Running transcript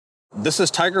This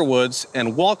is Tiger Woods,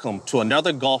 and welcome to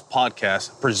another golf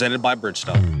podcast presented by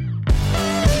Bridgestone.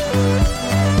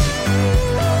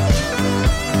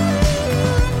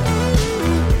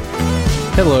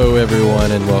 Hello,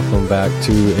 everyone, and welcome back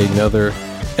to another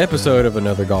episode of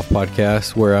another golf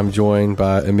podcast where I'm joined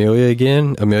by Amelia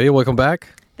again. Amelia, welcome back.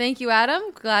 Thank you, Adam.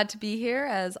 Glad to be here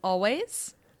as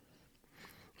always.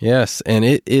 Yes, and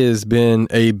it has been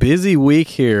a busy week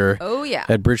here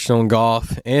at Bridgestone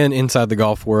Golf and inside the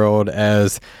golf world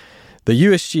as the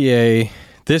USGA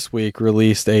this week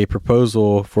released a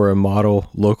proposal for a model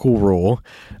local rule.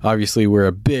 Obviously, we're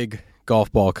a big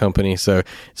golf ball company, so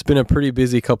it's been a pretty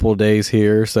busy couple of days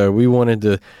here. So we wanted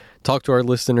to talk to our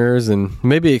listeners and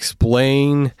maybe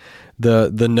explain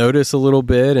the notice a little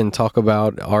bit and talk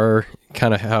about our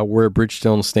kind of where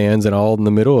Bridgestone stands and all in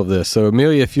the middle of this. So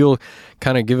Amelia, if you'll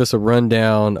kind of give us a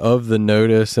rundown of the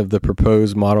notice of the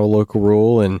proposed model local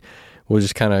rule, and we'll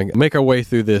just kind of make our way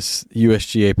through this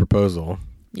USGA proposal.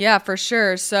 Yeah, for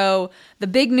sure. So the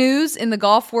big news in the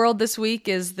golf world this week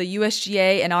is the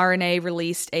USGA and R&A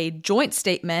released a joint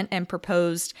statement and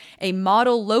proposed a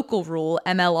model local rule.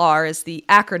 MLR is the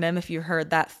acronym, if you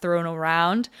heard that thrown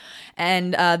around.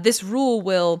 And this rule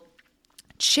will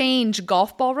change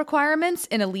golf ball requirements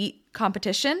in elite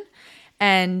competition.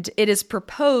 And it is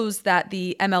proposed that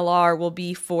the MLR will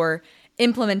be for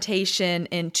implementation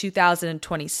in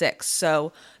 2026.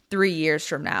 So 3 years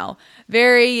from now.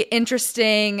 Very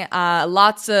interesting.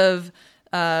 Lots of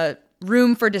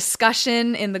room for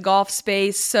discussion in the golf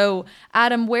space. So,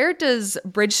 Adam, where does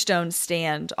Bridgestone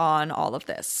stand on all of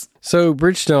this? So,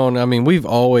 Bridgestone, I mean, we've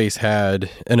always had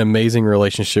an amazing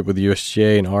relationship with the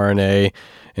USGA and R&A,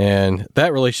 and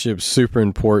that relationship is super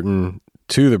important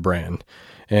to the brand.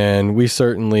 And we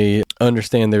certainly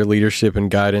understand their leadership and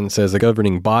guidance as a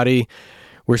governing body.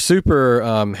 We're super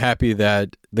happy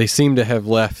that they seem to have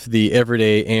left the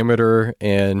everyday amateur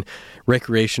and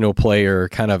recreational player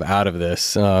kind of out of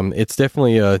this. It's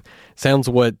definitely sounds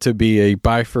to be a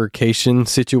bifurcation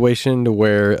situation to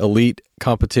where elite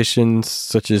competitions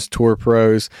such as Tour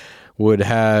Pros would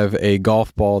have a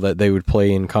golf ball that they would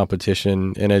play in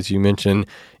competition. And as you mentioned,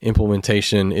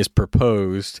 implementation is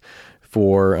proposed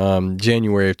for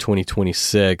January of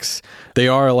 2026. They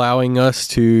are allowing us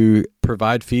to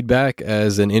provide feedback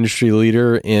as an industry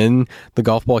leader in the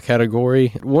golf ball category.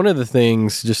 One of the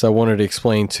things just I wanted to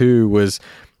explain too was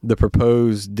the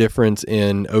proposed difference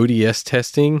in ODS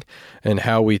testing and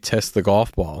how we test the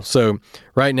golf ball. So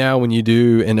right now when you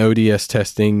do an ODS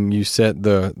testing, you set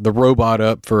the robot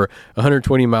up for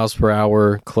 120 miles per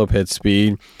hour club head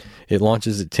speed. It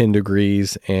launches at 10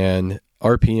 degrees and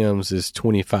RPMs is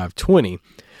 2520.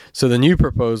 So the new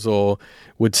proposal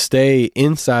would stay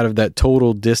inside of that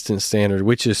total distance standard,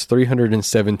 which is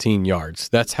 317 yards.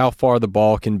 That's how far the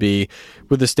ball can be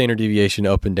with a standard deviation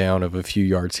up and down of a few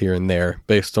yards here and there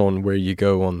based on where you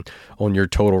go on your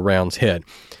total rounds hit.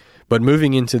 But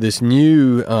moving into this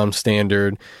new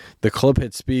standard, the club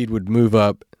head speed would move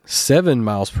up 7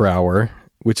 miles per hour,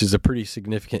 which is a pretty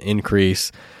significant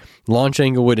increase. Launch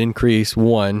angle would increase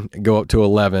 1, go up to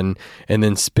 11, and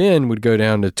then spin would go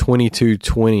down to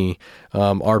 2220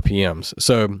 RPMs.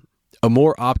 So a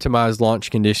more optimized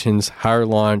launch conditions, higher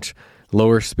launch,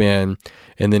 lower spin,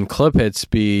 and then club head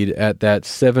speed at that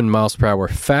 7 miles per hour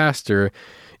faster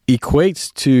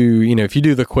equates to, if you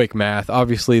do the quick math,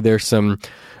 obviously there's some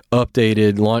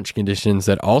updated launch conditions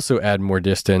that also add more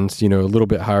distance, a little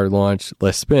bit higher launch,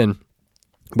 less spin.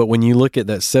 But when you look at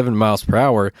that 7 miles per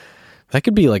hour, that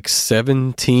could be like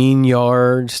 17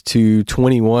 yards to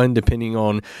 21, depending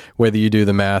on whether you do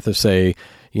the math of, say,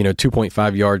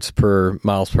 2.5 yards per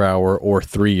miles per hour or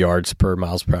 3 yards per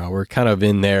miles per hour, kind of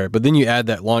in there. But then you add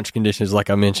that launch conditions, like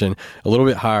I mentioned, a little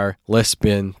bit higher, less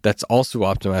spin. That's also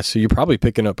optimized. So you're probably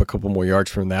picking up a couple more yards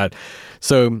from that.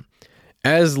 So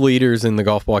as leaders in the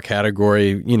golf ball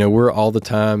category, we're all the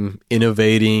time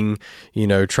innovating,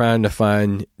 trying to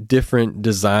find different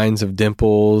designs of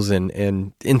dimples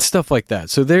and stuff like that.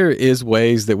 So there is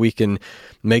ways that we can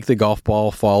make the golf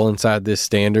ball fall inside this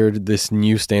standard, this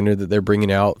new standard that they're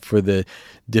bringing out for the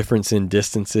difference in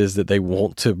distances that they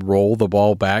want to roll the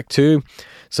ball back to.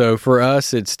 So for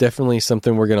us, it's definitely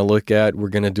something we're going to look at. We're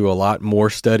going to do a lot more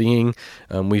studying.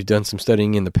 We've done some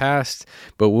studying in the past,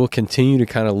 but we'll continue to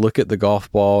kind of look at the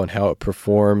golf ball and how it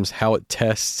performs, how it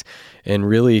tests, and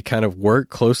really kind of work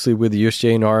closely with the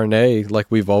USGA and R&A like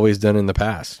we've always done in the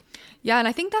past. Yeah, and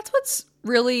I think that's what's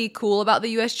really cool about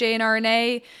the USGA and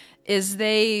R&A is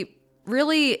they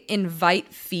really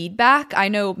invite feedback. I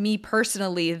know me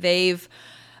personally, they've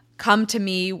come to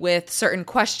me with certain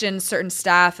questions. Certain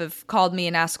staff have called me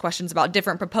and asked questions about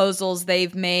different proposals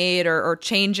they've made or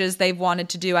changes they've wanted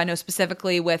to do. I know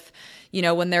specifically with,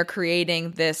 when they're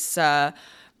creating this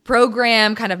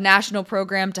program, kind of national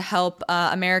program to help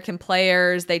American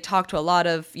players, they talk to a lot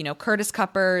of, Curtis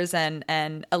Cuppers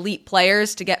and elite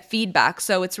players to get feedback.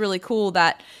 So it's really cool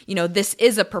that, this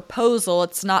is a proposal.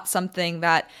 It's not something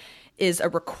that is a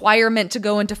requirement to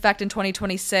go into effect in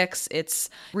 2026. It's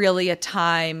really a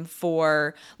time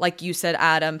for, like you said,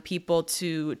 Adam, people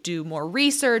to do more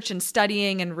research and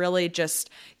studying and really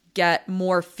just get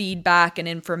more feedback and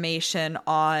information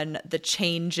on the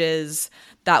changes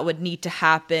that would need to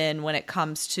happen when it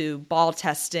comes to ball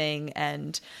testing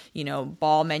and,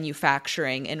 ball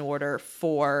manufacturing in order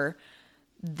for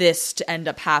this to end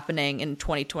up happening in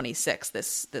 2026,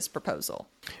 this proposal.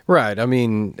 Right. I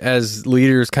mean, as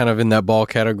leaders kind of in that ball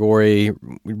category,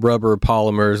 rubber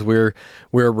polymers, we're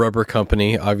a rubber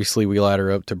company. Obviously, we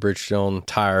ladder up to Bridgestone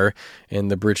Tire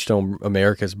and the Bridgestone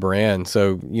Americas brand.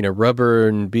 So, rubber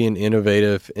and being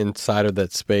innovative inside of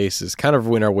that space is kind of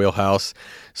in our wheelhouse.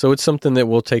 So it's something that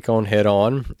we'll take on head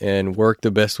on and work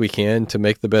the best we can to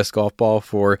make the best golf ball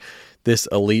for this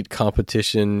elite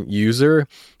competition user.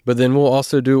 But then we'll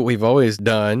also do what we've always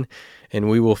done, and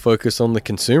we will focus on the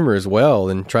consumer as well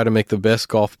and try to make the best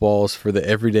golf balls for the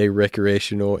everyday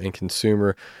recreational and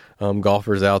consumer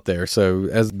golfers out there. So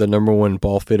as the number one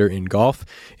ball fitter in golf,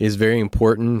 it is very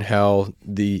important how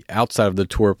the outside of the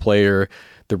tour player,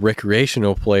 the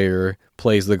recreational player,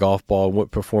 plays the golf ball and what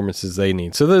performances they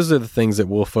need. So those are the things that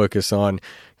we'll focus on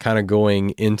kind of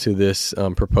going into this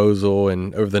proposal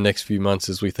and over the next few months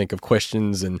as we think of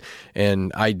questions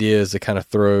and ideas to kind of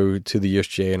throw to the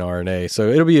USGA and R&A. So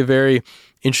it'll be a very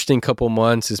interesting couple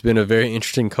months. It's been a very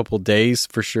interesting couple days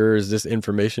for sure as this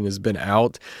information has been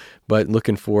out, but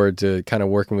looking forward to kind of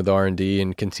working with R&D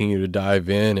and continue to dive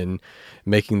in and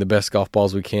making the best golf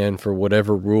balls we can for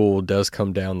whatever rule does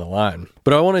come down the line.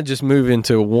 But I want to just move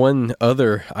into one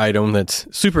other item that's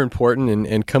super important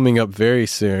and coming up very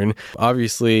soon.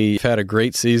 Obviously, you've had a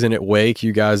great season at Wake.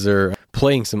 You guys are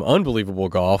playing some unbelievable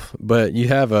golf, but you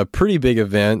have a pretty big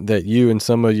event that you and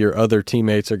some of your other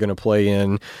teammates are going to play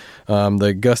in, the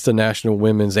Augusta National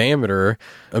Women's Amateur.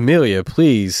 Amelia,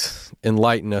 please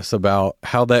enlighten us about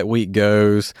how that week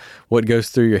goes, what goes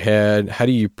through your head, how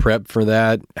do you prep for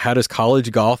that, how does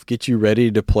college golf get you ready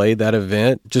to play that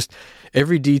event? Just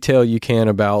every detail you can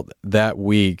about that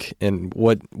week and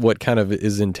what kind of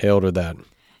is entailed with that.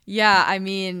 Yeah, I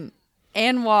mean,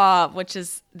 ANWA, which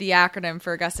is the acronym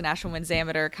for Augusta National Women's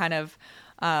Amateur, kind of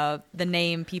the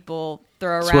name people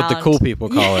throw around. It's what the cool people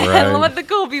call it, right? What the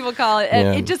cool people call it.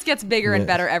 And it just gets bigger and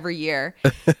better every year.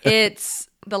 It's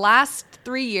the last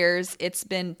 3 years, it's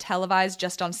been televised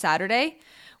just on Saturday.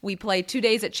 We play 2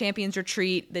 days at Champions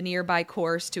Retreat, the nearby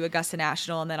course to Augusta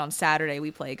National, and then on Saturday we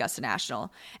play Augusta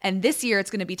National. And this year it's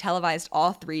going to be televised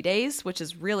all 3 days, which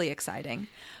is really exciting.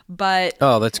 But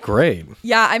oh, that's great.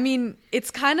 Yeah, I mean, it's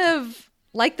kind of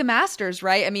like the Masters,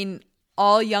 right? I mean,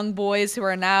 all young boys who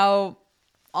are now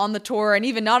on the tour and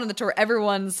even not on the tour,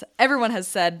 everyone has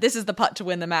said this is the putt to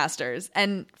win the Masters.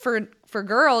 And for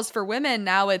girls, for women,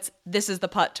 now it's this is the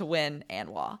putt to win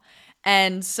ANWA.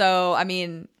 And so, I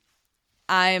mean,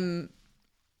 I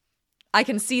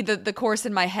can see the course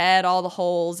in my head, all the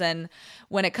holes. And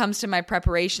when it comes to my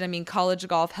preparation, I mean, college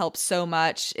golf helps so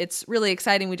much. It's really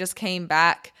exciting. We just came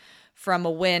back from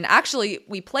a win. Actually,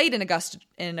 we played in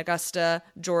Augusta,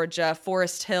 Georgia,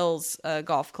 Forest Hills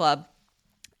Golf Club.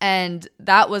 And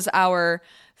that was our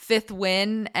 5th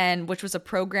win, and which was a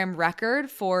program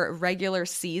record for regular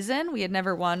season. We had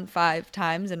never won 5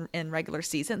 times in regular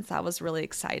seasons. That was really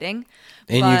exciting.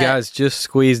 And you guys just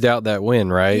squeezed out that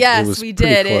win, right? Yes, we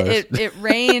did. It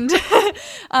rained.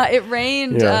 It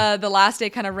rained. The last day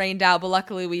kind of rained out, but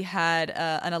luckily we had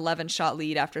an 11-shot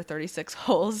lead after 36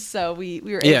 holes, so we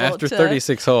were able after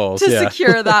 36 holes to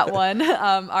secure that one.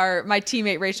 My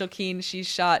teammate Rachel Keene, she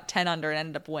shot 10 under and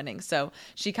ended up winning. So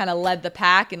she kind of led the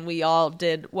pack, and we all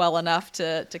did well enough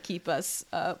to keep us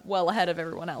well ahead of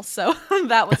everyone else. So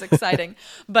that was exciting.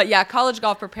 But yeah, college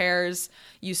golf prepares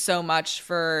you so much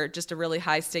for just a really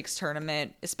high stakes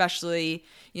tournament, especially,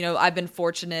 I've been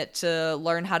fortunate to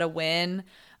learn how to win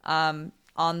on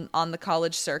the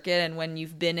college circuit. And when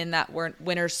you've been in that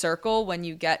winner's circle, when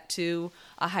you get to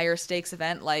a higher stakes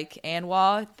event like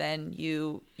ANWA, then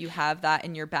you have that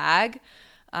in your bag.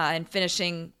 And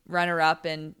finishing runner up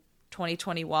in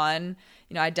 2021,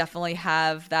 I definitely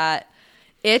have that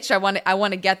itch. I want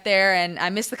to get there, and I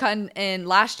missed the cut in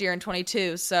last year in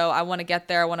 22. So I want to get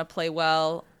there. I want to play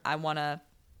well. I want to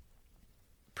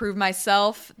prove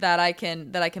myself that I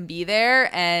can be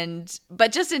there,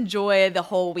 but just enjoy the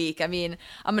whole week. I mean,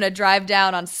 I'm going to drive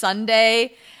down on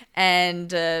Sunday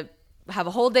and have a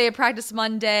whole day of practice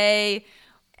Monday.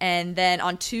 And then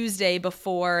on Tuesday,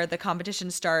 before the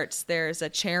competition starts, there's a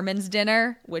chairman's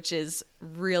dinner, which is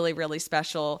really, really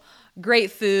special. Great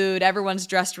food. Everyone's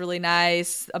dressed really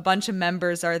nice. A bunch of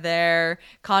members are there.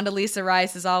 Condoleezza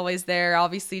Rice is always there.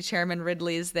 Obviously, Chairman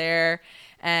Ridley is there.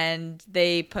 And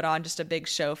they put on just a big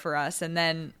show for us. And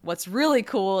then what's really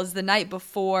cool is the night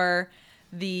before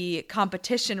the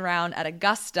competition round at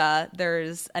Augusta,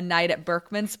 there's a night at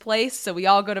Berkman's Place. So we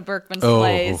all go to Berkman's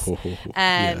Place,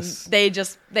 and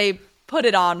yes. they put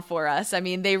it on for us. I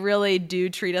mean, they really do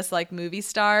treat us like movie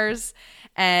stars.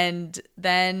 And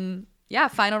then,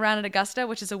 final round at Augusta,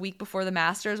 which is a week before the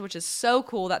Masters, which is so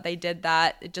cool that they did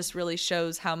that. It just really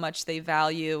shows how much they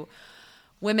value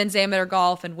women's amateur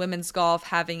golf and women's golf,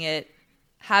 having a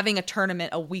tournament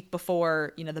a week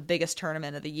before, the biggest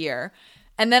tournament of the year.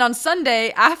 And then on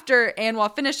Sunday, after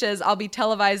ANWA finishes, I'll be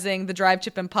televising the drive,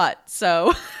 chip, and putt.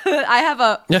 So I have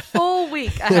a full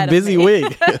week ahead of me. Busy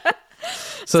week.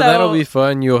 So that'll be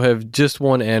fun. You'll have just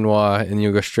one ANWA, and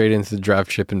you'll go straight into the drive,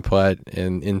 chip, and putt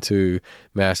and into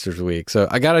Masters Week. So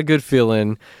I got a good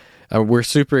feeling. We're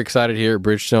super excited here at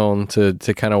Bridgestone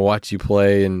to kind of watch you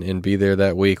play and be there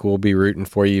that week. We'll be rooting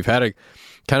for you. You've had a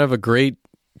kind of a great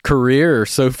career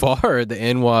so far at the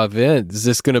ANWA event. Is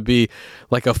this going to be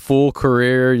like a full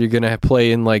career? You're going to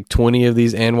play in like 20 of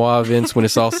these ANWA events when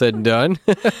it's all said and done?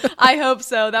 I hope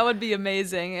so. That would be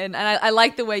amazing. And I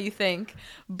like the way you think.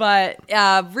 But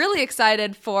really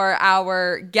excited for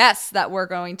our guests that we're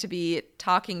going to be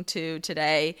talking to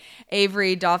today.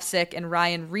 Avery Dovcik and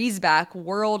Ryan Riesbach,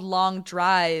 World Long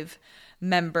Drive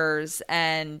members.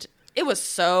 And it was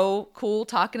so cool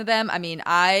talking to them. I mean,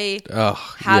 I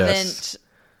haven't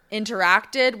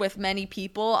interacted with many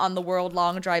people on the World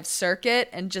Long Drive circuit,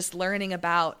 and just learning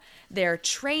about their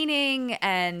training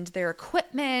and their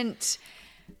equipment,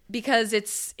 because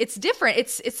it's different.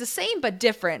 It's the same but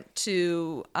different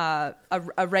to a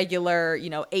regular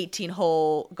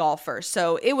 18-hole golfer.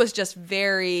 So it was just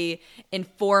very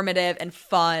informative and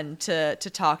fun to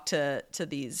talk to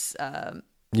these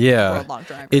World Long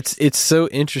Drivers. It's so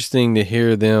interesting to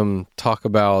hear them talk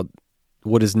about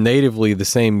what is natively the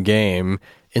same game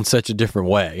in such a different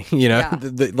way.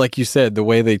 Like you said, the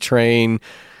way they train,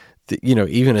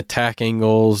 even attack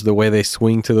angles, the way they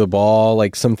swing to the ball,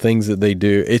 like some things that they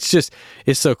do. It's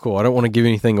so cool. I don't want to give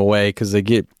anything away because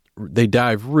they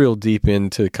dive real deep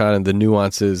into kind of the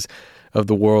nuances of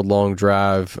the World Long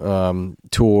Drive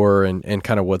tour and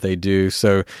kind of what they do.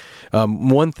 So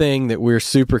one thing that we're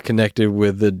super connected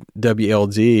with the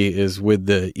WLD is with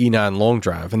the E9 Long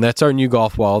Drive, and that's our new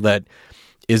golf ball that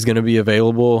is going to be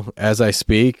available as I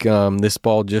speak. This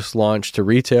ball just launched to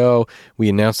retail. We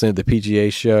announced it at the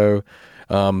PGA show.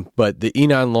 But the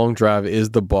E9 Long Drive is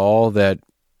the ball that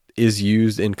is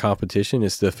used in competition.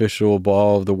 It's the official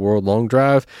ball of the World Long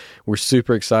Drive. We're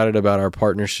super excited about our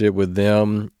partnership with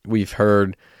them. We've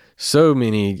heard so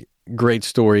many great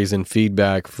stories and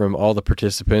feedback from all the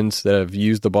participants that have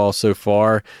used the ball so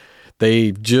far.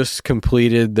 They just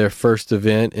completed their first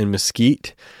event in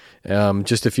Mesquite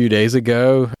just a few days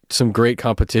ago. Some great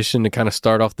competition to kind of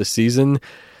start off the season.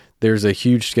 There's a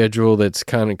huge schedule that's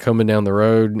kind of coming down the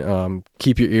road.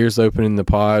 Keep your ears open in the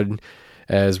pod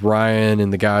as Ryan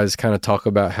and the guys kind of talk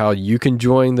about how you can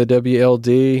join the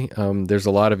WLD. There's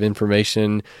a lot of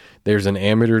information. There's an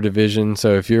amateur division.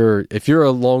 So if you're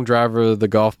a long driver of the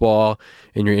golf ball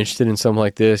and you're interested in something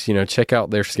like this, check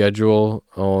out their schedule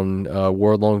on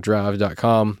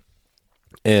worldlongdrive.com.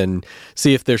 and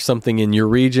see if there's something in your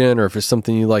region, or if it's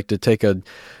something you'd like to take a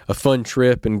fun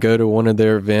trip and go to one of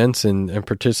their events and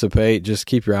participate. Just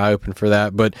keep your eye open for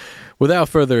that. But without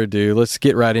further ado, let's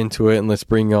get right into it, and let's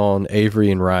bring on Avery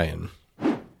and Ryan.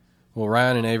 Well,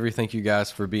 Ryan and Avery, thank you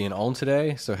guys for being on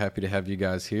today. So happy to have you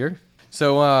guys here.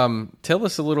 So tell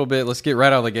us a little bit, let's get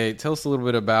right out of the gate. Tell us a little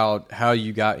bit about how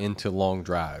you got into long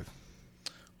drive.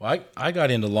 Well, I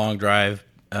got into long drive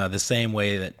the same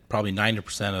way that probably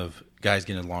 90% of guys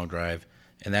get into long drive,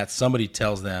 and that somebody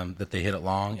tells them that they hit it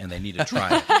long and they need to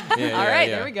try it. All right,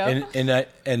 there we go. And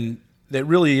that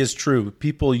really is true.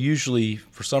 People usually,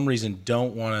 for some reason,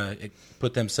 don't want to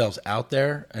put themselves out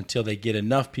there until they get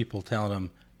enough people telling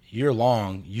them, you're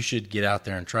long, you should get out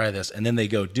there and try this. And then they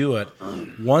go do it.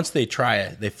 Once they try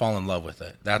it, they fall in love with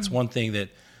it. That's one thing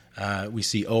that we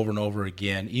see over and over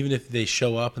again. Even if they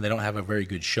show up and they don't have a very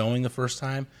good showing the first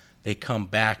time, they come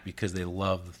back because they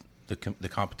love the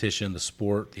competition, the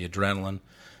sport, the adrenaline.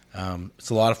 It's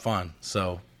a lot of fun.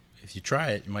 So if you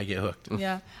try it, you might get hooked.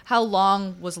 Yeah. How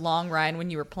long was long, Ryan, when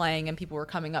you were playing and people were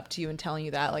coming up to you and telling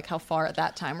you that? Like, how far at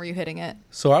that time were you hitting it?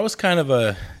 So I was kind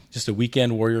of just a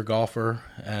weekend warrior golfer,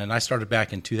 and I started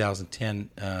back in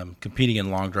 2010 competing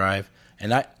in long drive,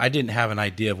 and I didn't have an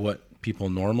idea of what people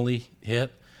normally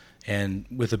hit. And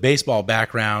with a baseball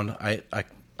background, I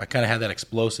kind of had that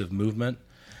explosive movement.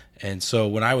 And so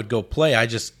when I would go play, I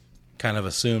just kind of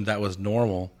assumed that was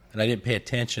normal, and I didn't pay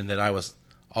attention that I was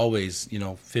always,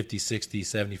 50, 60,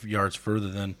 70 yards further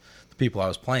than the people I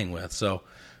was playing with. So,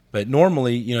 but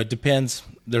normally, it depends.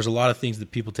 There's a lot of things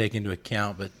that people take into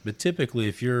account, but typically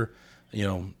if you're,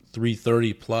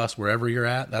 330 plus wherever you're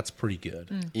at, that's pretty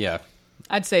good. Yeah.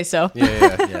 I'd say so.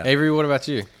 Yeah. Avery, what about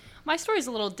you? My story's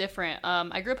a little different.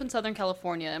 I grew up in Southern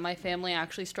California, and my family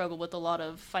actually struggled with a lot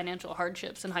of financial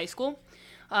hardships in high school.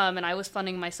 And I was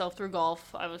funding myself through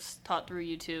golf. I was taught through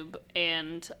YouTube,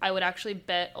 and I would actually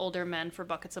bet older men for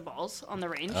buckets of balls on the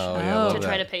range to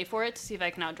try to pay for it, to see if I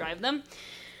can outdrive them.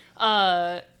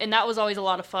 And that was always a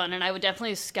lot of fun, and I would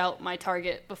definitely scout my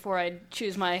target before I'd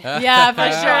choose my Yeah, for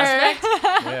sure.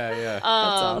 prospect. Yeah. That's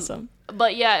awesome.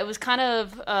 But yeah, it was kind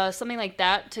of something like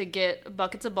that to get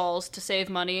buckets of balls to save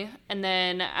money. And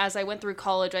then as I went through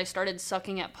college, I started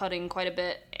sucking at putting quite a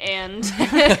bit. And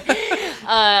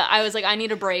I was like, I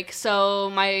need a break. So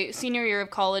my senior year of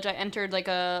college, I entered like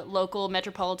a local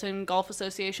Metropolitan Golf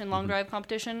Association long drive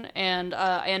competition. And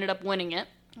I ended up winning it,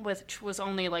 which was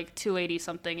only like 280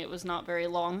 something. It was not very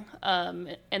long.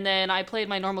 And then I played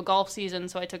my normal golf season,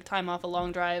 so I took time off a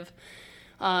long drive.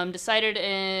 Decided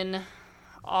in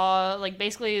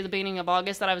basically the beginning of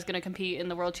August that I was going to compete in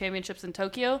the World Championships in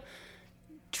Tokyo.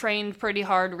 Trained pretty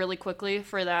hard really quickly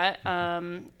for that,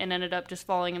 and ended up just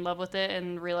falling in love with it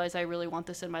and realized I really want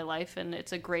this in my life, and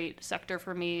it's a great sector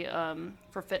for me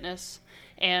for fitness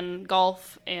and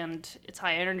golf, and it's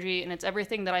high energy, and it's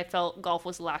everything that I felt golf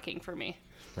was lacking for me.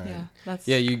 Right.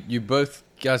 You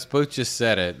guys both just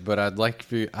said it, but I'd like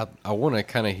for you, I want to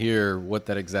kind of hear what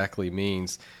that exactly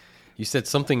means. You said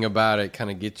something about it kind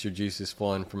of gets your juices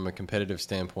flowing from a competitive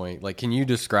standpoint. Like, can you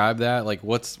describe that? Like,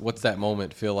 what's that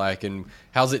moment feel like, and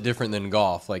how's it different than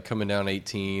golf? Like coming down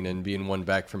 18 and being one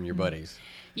back from your buddies.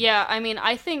 Yeah, I mean,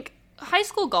 I think high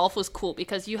school golf was cool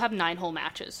because you have 9-hole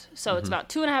matches. So it's about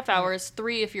 2.5 hours,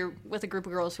 3 if you're with a group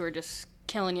of girls who are just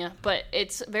killing you. But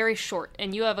it's very short,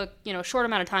 and you have a short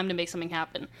amount of time to make something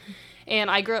happen.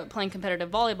 And I grew up playing competitive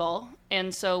volleyball,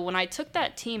 and so when I took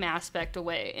that team aspect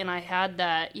away, and I had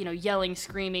that, yelling,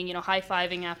 screaming,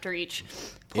 high-fiving after each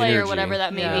play or whatever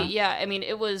that may be, I mean,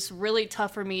 it was really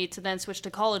tough for me to then switch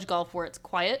to college golf where it's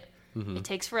quiet, it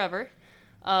takes forever,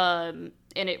 and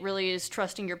it really is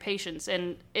trusting your patience,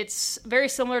 and it's very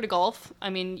similar to golf.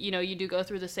 I mean, you do go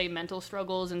through the same mental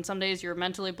struggles, and some days you're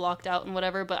mentally blocked out and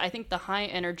whatever, but I think the high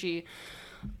energy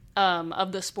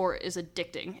of the sport is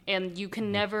addicting, and you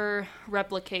can never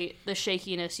replicate the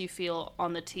shakiness you feel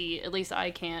on the tee. At least I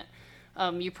can't.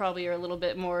 You probably are a little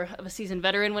bit more of a seasoned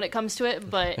veteran when it comes to it,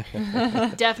 but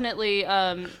definitely,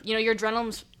 your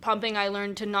adrenaline's pumping. I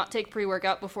learned to not take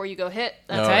pre-workout before you go hit.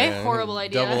 That's a horrible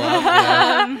idea. Double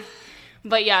up,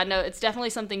 But yeah, no, it's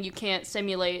definitely something you can't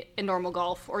simulate in normal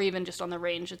golf or even just on the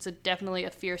range. It's definitely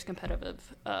a fierce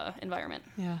competitive environment.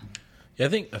 Yeah. Yeah, I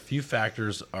think a few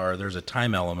factors are there's a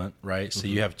time element, right? So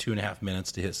you have 2.5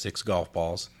 minutes to hit 6 golf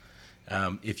balls.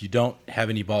 If you don't have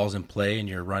any balls in play and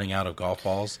you're running out of golf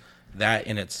balls, that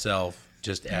in itself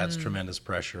just adds tremendous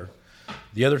pressure.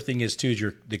 The other thing is,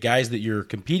 too, the guys that you're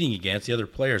competing against, the other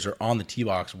players, are on the tee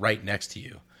box right next to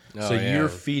you. You're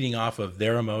feeding off of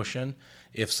their emotion.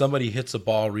 If somebody hits a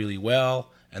ball really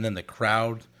well and then the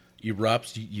crowd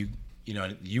erupts, you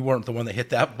weren't the one that hit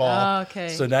that ball. Oh, okay.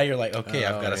 So now you're like, okay,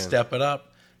 I've got to step it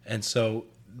up. And so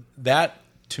that,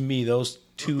 to me, those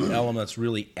two elements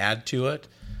really add to it.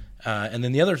 And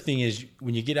then the other thing is,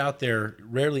 when you get out there,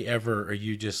 rarely ever are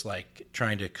you just like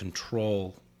trying to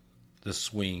control the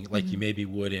swing like you maybe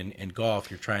would in golf.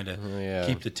 You're trying to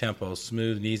keep the tempo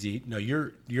smooth and easy. No,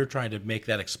 you're trying to make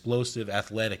that explosive,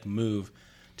 athletic move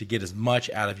to get as much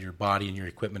out of your body and your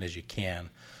equipment as you can.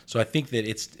 So I think that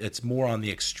it's more on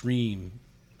the extreme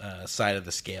side of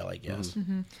the scale, I guess.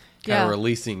 Kind of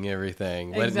releasing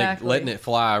everything, letting it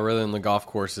fly, rather than the golf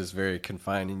course is very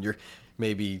confined, and you're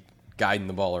maybe guiding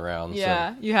the ball around.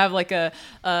 Yeah, you have like a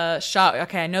shot.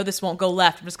 Okay, I know this won't go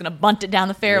left. I'm just going to bunt it down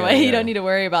the fairway. You don't need to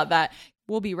worry about that.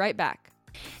 We'll be right back.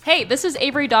 Hey, this is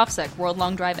Avery Dofsek, World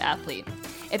Long Drive athlete.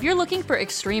 If you're looking for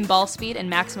extreme ball speed and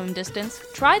maximum distance,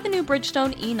 try the new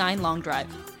Bridgestone E9 Long Drive.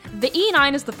 The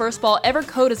E9 is the first ball ever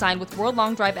co-designed with World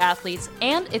Long Drive athletes,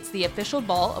 and it's the official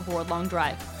ball of World Long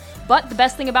Drive. But the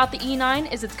best thing about the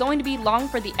E9 is it's going to be long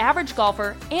for the average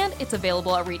golfer, and it's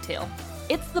available at retail.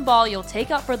 It's the ball you'll take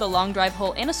out for the long drive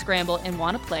hole and a scramble and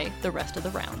want to play the rest of the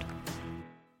round.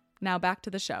 Now back to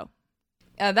the show.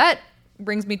 That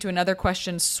brings me to another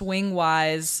question,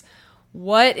 swing-wise.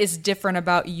 What is different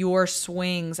about your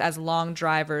swings as long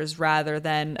drivers rather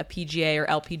than a PGA or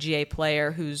LPGA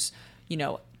player who's,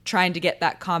 trying to get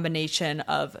that combination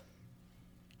of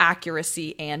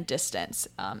accuracy and distance?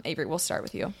 Avery, we'll start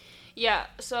with you. Yeah,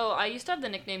 so I used to have the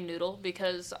nickname Noodle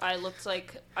because I looked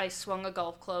like I swung a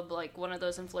golf club like one of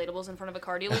those inflatables in front of a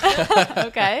car dealership.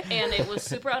 Okay. And it was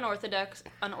super unorthodox.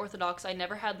 I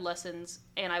never had lessons,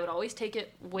 and I would always take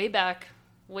it way back,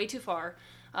 way too far.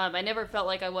 I never felt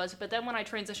like I was. But then when I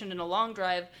transitioned into long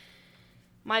drive,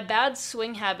 my bad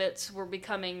swing habits were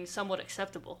becoming somewhat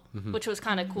acceptable, which was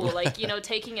kind of cool. Like,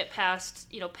 taking it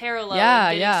past, parallel,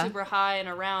 and getting super high and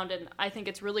around. And I think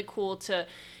it's really cool to,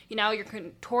 now you're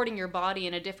contorting your body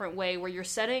in a different way where you're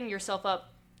setting yourself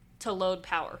up to load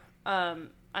power.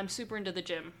 I'm super into the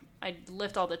gym. I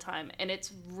lift all the time. And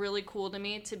it's really cool to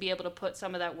me to be able to put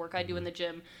some of that work I do in the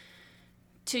gym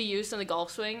to use in the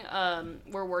golf swing.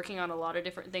 We're working on a lot of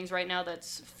different things right now that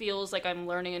feels like I'm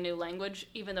learning a new language,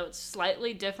 even though it's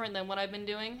slightly different than what I've been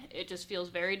doing. It just feels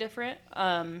very different.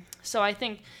 So I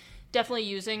think definitely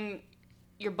using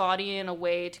your body in a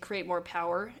way to create more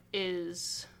power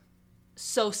is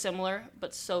so similar,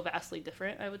 but so vastly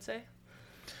different, I would say.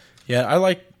 Yeah, I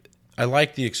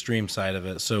like the extreme side of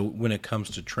it. So when it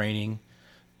comes to training,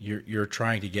 you're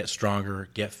trying to get stronger,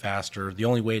 get faster. The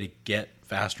only way to get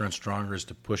faster and stronger is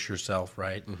to push yourself,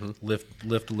 right?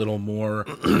 Lift a little more,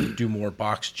 do more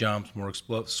box jumps, more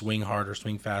explosive, swing harder,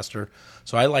 swing faster.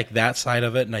 So I like that side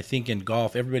of it, and I think in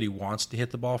golf, everybody wants to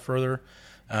hit the ball further,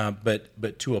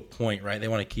 but to a point, right? They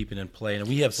want to keep it in play, and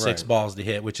we have six balls to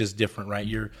hit, which is different, right?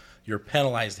 You're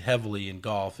penalized heavily in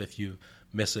golf if you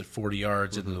miss it 40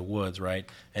 yards into the woods, right?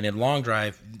 And in long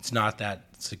drive, it's not that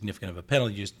significant of a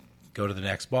penalty. You just go to the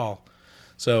next ball.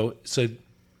 So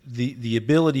the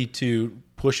ability to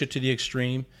push it to the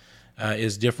extreme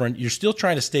is different. You're still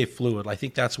trying to stay fluid. I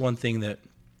think that's one thing that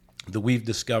we've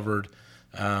discovered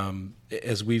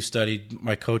as we've studied.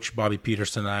 My coach, Bobby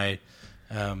Peterson, and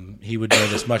I, he would know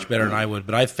this much better than I would,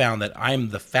 but I've found that I'm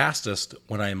the fastest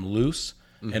when I'm loose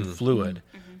and fluid.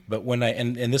 But when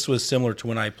and this was similar to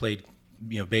when I played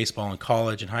baseball in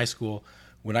college and high school.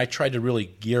 When I tried to really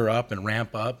gear up and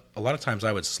ramp up, a lot of times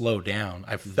I would slow down.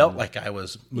 I felt like I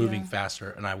was moving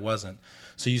faster, and I wasn't.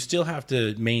 So you still have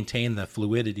to maintain the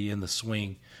fluidity in the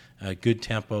swing, good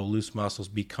tempo, loose muscles,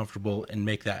 be comfortable, and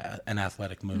make that an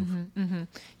athletic move.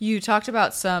 You talked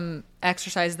about some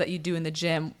exercises that you do in the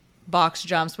gym, box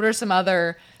jumps. What are some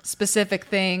other specific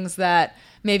things that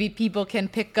maybe people can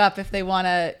pick up if they want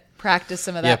to practice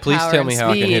some of that? Yeah, please power tell and me how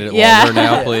I speed? can hit it longer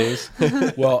now, please.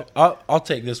 Well, I'll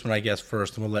take this one, I guess,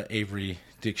 first, and we'll let Avery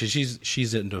do, because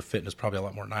she's into fitness probably a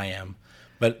lot more than I am.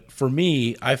 But for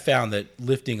me, I found that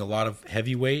lifting a lot of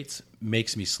heavy weights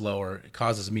makes me slower. It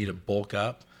causes me to bulk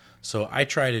up. So I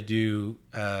try to do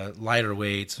lighter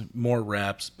weights, more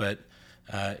reps, but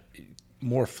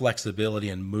more flexibility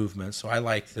and movement. So I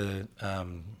like the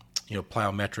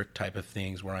plyometric type of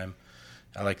things where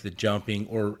I like the jumping,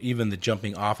 or even the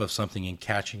jumping off of something and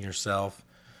catching yourself,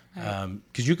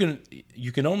 because you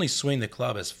can only swing the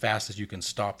club as fast as you can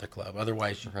stop the club.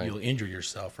 Otherwise, you'll injure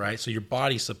yourself, right? So your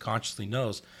body subconsciously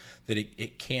knows that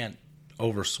it can't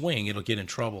overswing; it'll get in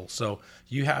trouble. So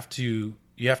you have to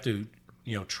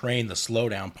train the slow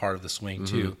down part of the swing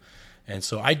too. And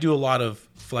so I do a lot of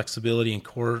flexibility and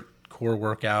core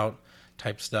workout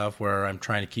type stuff where I'm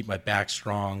trying to keep my back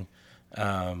strong.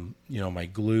 My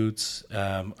glutes.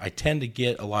 I tend to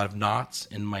get a lot of knots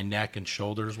in my neck and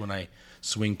shoulders when I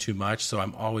swing too much, so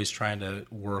I'm always trying to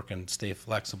work and stay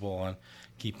flexible on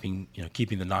keeping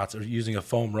the knots, or using a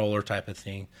foam roller type of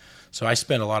thing. So I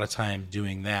spend a lot of time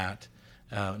doing that.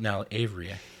 Now,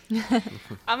 Avery.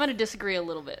 I'm going to disagree a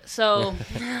little bit. So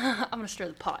I'm going to stir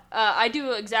the pot. I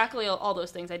do exactly all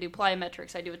those things. I do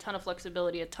plyometrics. I do a ton of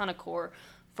flexibility, a ton of core.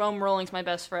 Foam rolling's my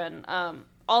best friend.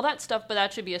 All that stuff, but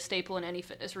that should be a staple in any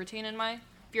fitness routine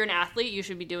if you're an athlete, you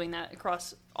should be doing that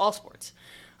across all sports.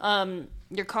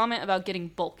 Your comment about getting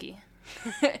bulky.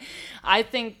 I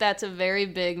think that's a very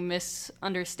big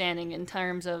misunderstanding in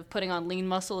terms of putting on lean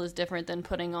muscle is different than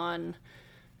putting on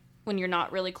when you're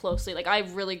not really closely. Like, I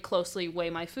really closely weigh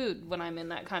my food when I'm in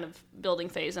that kind of building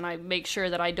phase, and I make sure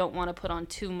that I don't want to put on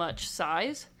too much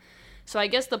size. So I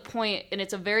guess the point, and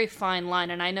it's a very fine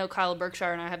line, and I know Kyle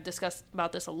Berkshire and I have discussed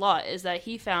about this a lot, is that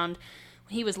he found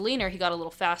when he was leaner, he got a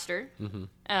little faster.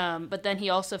 But then he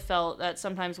also felt that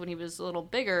sometimes when he was a little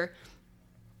bigger,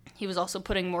 he was also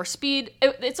putting more speed.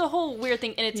 It's a whole weird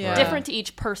thing, and it's different to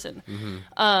each person.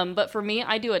 But for me,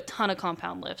 I do a ton of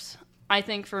compound lifts. I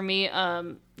think for me,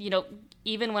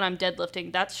 even when I'm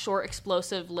deadlifting, that short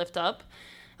explosive lift up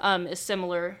is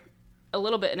similar a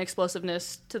little bit in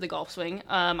explosiveness to the golf swing.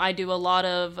 I do a lot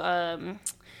of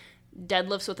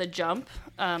deadlifts with a jump.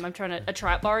 A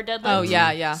trap bar deadlift. Oh,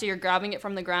 yeah. So you're grabbing it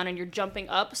from the ground and you're jumping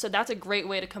up. So that's a great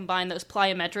way to combine those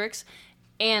plyometrics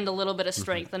and a little bit of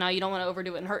strength. And now you don't want to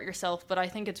overdo it and hurt yourself, but I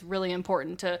think it's really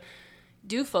important to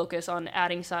do focus on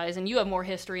adding size. And you have more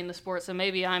history in the sport, so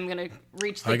maybe I'm going to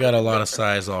reach the... I got a lot of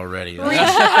size already.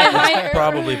 I might,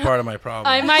 Probably part of my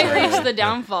problem. I might reach the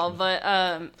downfall, but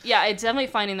it's definitely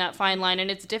finding that fine line, and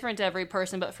it's different to every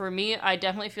person. But for me, I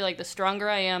definitely feel like the stronger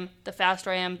I am, the faster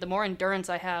I am, the more endurance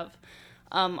I have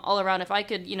all around. If I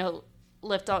could,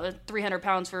 lift 300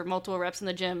 pounds for multiple reps in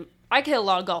the gym, I could hit a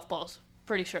lot of golf balls.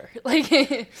 Pretty sure.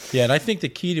 Yeah, and I think the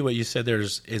key to what you said there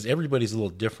is everybody's a little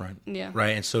different. Yeah.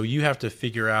 Right? And so you have to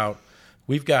figure out,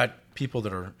 we've got people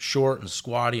that are short and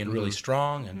squatty and really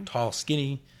strong and tall,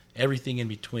 skinny, everything in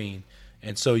between.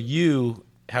 And so you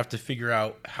have to figure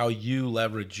out how you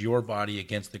leverage your body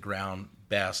against the ground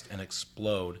best and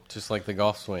explode. Just like the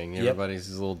golf swing, everybody's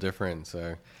a little different.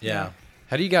 So Yeah.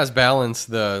 how do you guys balance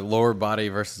the lower body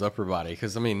versus upper body?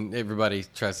 Because, everybody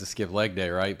tries to skip leg day,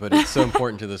 right? But it's so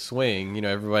important to the swing.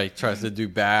 Everybody tries to do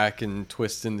back and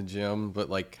twist in the gym. But,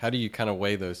 how do you kind of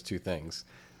weigh those two things?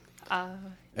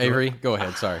 Avery, go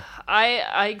ahead. Sorry.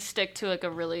 I stick to, a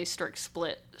really strict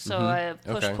split. So I have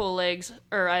push-pull legs,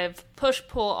 or I have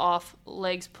push-pull off,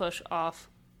 legs push off.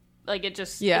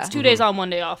 It's 2 days on, 1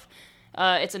 day off.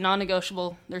 It's a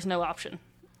non-negotiable. There's no option.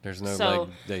 There's no leg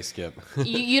day skip.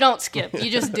 you don't skip.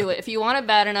 You just do it. If you want it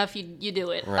bad enough, you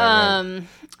do it. Right.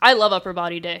 I love upper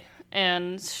body day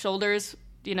and shoulders.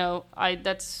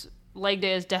 That's leg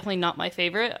day is definitely not my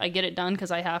favorite. I get it done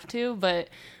because I have to, but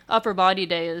upper body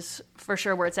day is for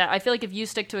sure where it's at. I feel like if you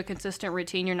stick to a consistent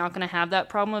routine, you're not going to have that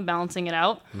problem of balancing it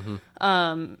out.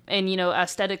 And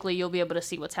aesthetically, you'll be able to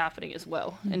see what's happening as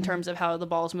well in terms of how the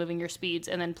ball's moving, your speeds,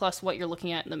 and then plus what you're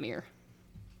looking at in the mirror.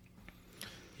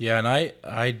 Yeah, and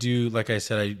I do, like I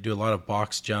said, I do a lot of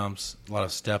box jumps, a lot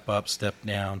of step up, step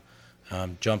down,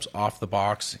 jumps off the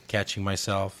box, catching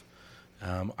myself.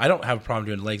 I don't have a problem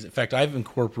doing legs. In fact, I've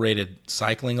incorporated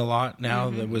cycling a lot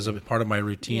now. That was a part of my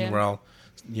routine where I'll,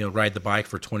 ride the bike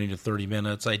for 20 to 30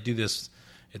 minutes. I do this.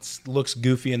 It looks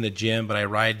goofy in the gym, but I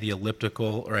ride the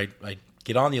elliptical, or I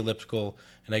get on the elliptical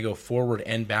and I go forward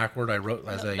and backward.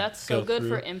 That's so good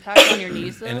for impact on your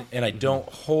knees, though. And I don't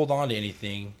hold on to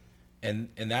anything. And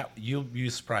that you'll be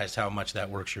surprised how much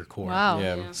that works your core. Wow.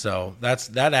 Yeah. So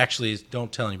that actually is,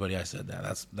 don't tell anybody I said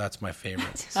that. That's my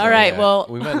favorite. All right. Well,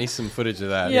 we might need some footage of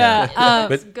that. yeah.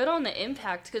 It's good on the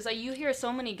impact because you hear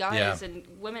so many guys and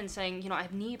women saying, I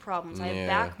have knee problems, I have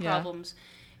back problems.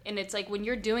 And it's like when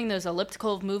you're doing those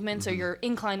elliptical movements or you're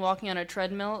incline walking on a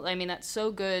treadmill, that's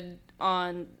so good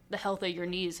on the health of your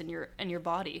knees and your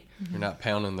body. You're not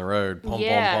pounding the road. Pum,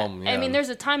 yeah. pum, pum. Yeah. There's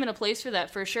a time and a place for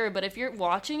that for sure. But if you're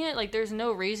watching it, there's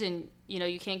no reason,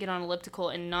 you can't get on elliptical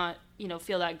and not,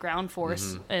 feel that ground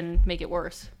force and make it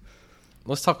worse.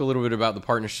 Let's talk a little bit about the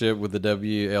partnership with the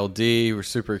WLD. We're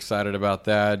super excited about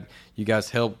that. You guys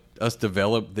helped us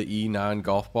develop the E9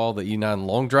 golf ball, the E9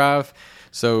 long drive.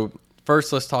 So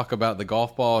first, let's talk about the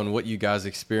golf ball and what you guys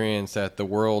experienced at the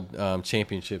World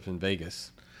Championships in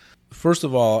Vegas. First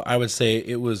of all, I would say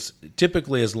it was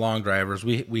typically as long drivers,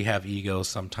 we have egos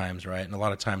sometimes, right? And a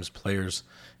lot of times players,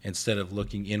 instead of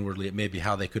looking inwardly at maybe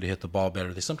how they could have hit the ball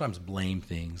better, they sometimes blame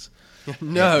things.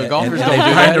 No, golfers don't do find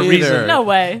that a either. reason. no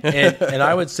way. And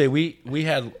I would say we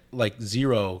had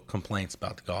zero complaints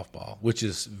about the golf ball, which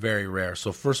is very rare.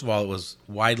 So first of all, it was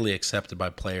widely accepted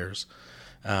by players.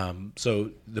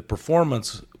 So the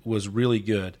performance was really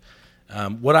good.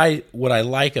 What I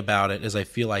like about it is I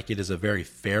feel like it is a very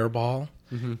fair ball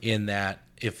in that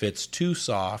if it's too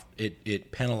soft,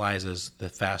 it penalizes the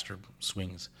faster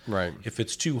swings. Right. If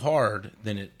it's too hard,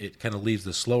 then it kind of leaves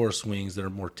the slower swings that are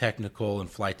more technical and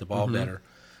flight the ball better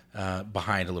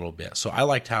behind a little bit. So I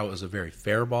liked how it was a very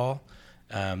fair ball,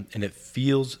 and it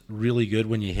feels really good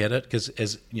when you hit it because,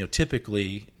 as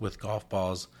typically with golf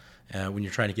balls, when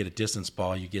you're trying to get a distance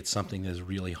ball, you get something that's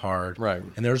really hard, right?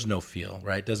 And there's no feel,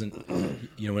 right? It doesn't,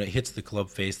 when it hits the club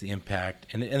face, the impact,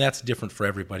 and that's different for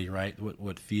everybody, right?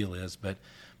 What feel is, but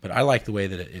I like the way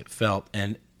that it felt,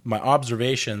 and my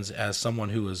observations as someone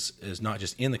who is not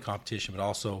just in the competition but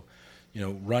also,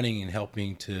 running and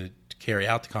helping to carry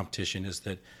out the competition is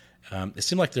that it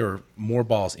seemed like there were more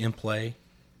balls in play,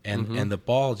 and the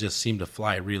ball just seemed to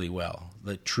fly really well.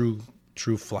 The true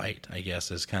flight, I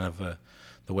guess, is kind of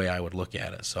the way I would look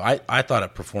at it. So I thought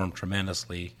it performed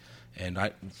tremendously, and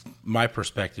my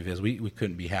perspective is we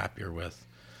couldn't be happier with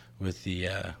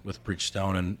with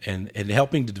Bridgestone and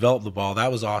helping to develop the ball.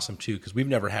 That was awesome too, because we've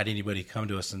never had anybody come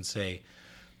to us and say,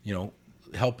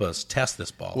 help us test this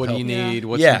ball. What do you need?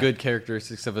 What's Yeah. the good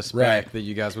characteristics of a spec Right. that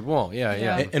you guys would want?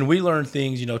 Yeah. And we learned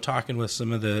things, talking with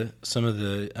some of the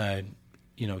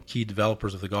key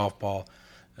developers of the golf ball.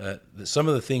 Some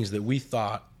of the things that we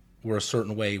thought were a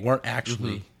certain way weren't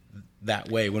actually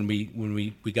that way when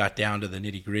we got down to the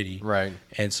nitty gritty. Right.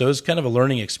 And so it was kind of a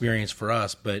learning experience for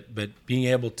us. But being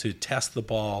able to test the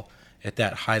ball at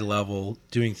that high level,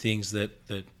 doing things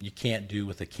that you can't do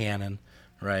with a Canon,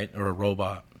 right, or a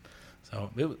robot. So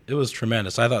it was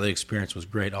tremendous. I thought the experience was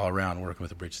great all around working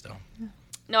with a Bridgestone.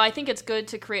 No, I think it's good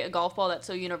to create a golf ball that's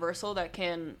so universal that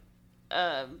can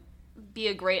be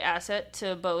a great asset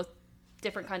to both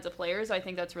different kinds of players. I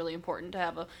think that's really important to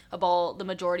have a ball the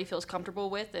majority feels comfortable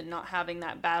with and not having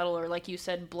that battle or, like you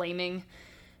said, blaming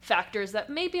factors that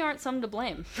maybe aren't some to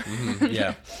blame.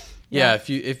 Yeah. Yeah,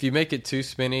 if you make it too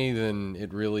spinny, then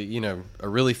it really, a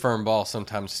really firm ball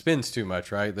sometimes spins too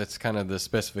much, right? That's kind of the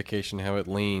specification, how it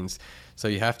leans. So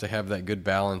you have to have that good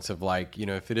balance of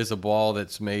if it is a ball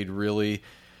that's made really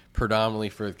predominantly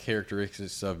for the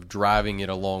characteristics of driving it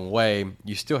a long way,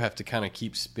 you still have to kind of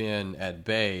keep spin at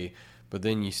bay, but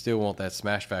then you still want that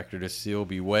smash factor to still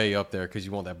be way up there because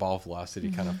you want that ball velocity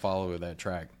to kind of follow that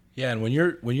track. Yeah, and when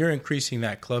you're increasing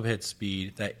that club head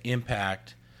speed, that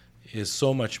impact is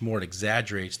so much more, it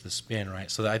exaggerates the spin,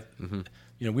 right? So that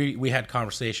we had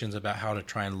conversations about how to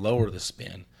try and lower the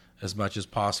spin as much as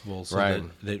possible so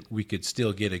that we could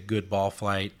still get a good ball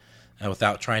flight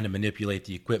without trying to manipulate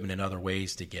the equipment in other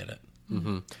ways to get it.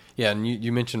 Mm-hmm. Yeah, and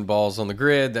you mentioned balls on the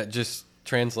grid. That just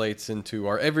translates into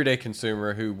our everyday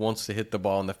consumer who wants to hit the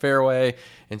ball in the fairway.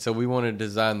 And so we wanted to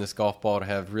design this golf ball to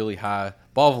have really high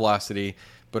ball velocity,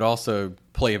 but also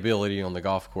playability on the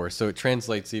golf course. So it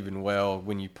translates even well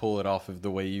when you pull it off of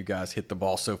the way you guys hit the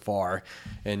ball so far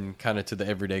and kind of to the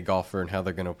everyday golfer and how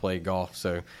they're going to play golf.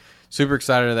 So super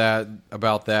excited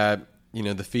about that.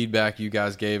 The feedback you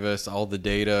guys gave us, all the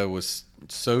data was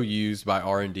so used by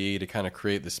R&D to kind of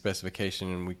create the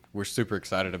specification, and we're super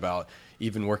excited about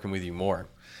even working with you more.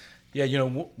 Yeah,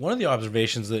 one of the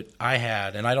observations that I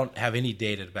had, and I don't have any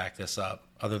data to back this up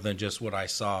other than just what I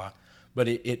saw, but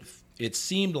it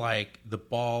seemed like the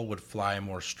ball would fly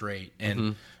more straight.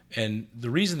 And the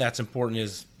reason that's important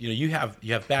is, you have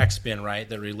backspin, right,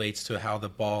 that relates to how the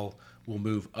ball will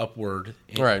move upward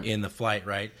in the flight,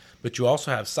 right? But you also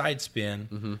have side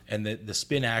spin, and the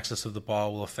spin axis of the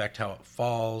ball will affect how it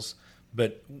falls.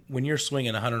 But when you're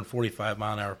swinging 145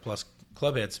 mile an hour plus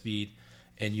club head speed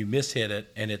and you mishit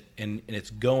it and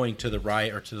it's going to the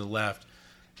right or to the left,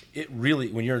 it really,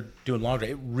 when you're doing long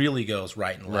drive, it really goes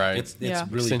right and left. Right. It's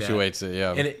really accentuates bad. it,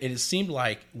 yeah. And it seemed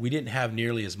like we didn't have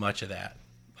nearly as much of that.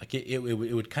 Like it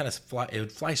would kind of fly. It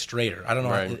would fly straighter. I don't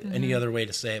know any other way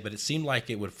to say it, but it seemed like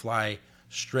it would fly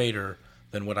straighter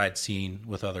than what I'd seen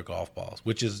with other golf balls,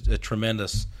 which is a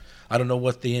tremendous. I don't know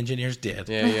what the engineers did.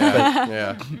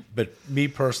 But me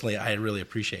personally, I really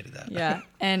appreciated that. Yeah.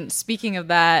 And speaking of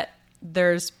that,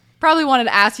 there's probably wanted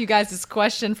to ask you guys this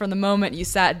question from the moment you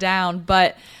sat down,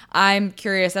 but I'm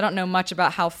curious. I don't know much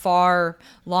about how far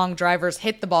long drivers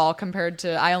hit the ball compared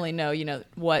to, I only know,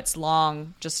 what's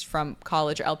long just from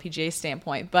college or LPGA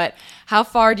standpoint, but how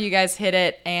far do you guys hit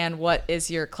it, and what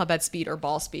is your club head speed or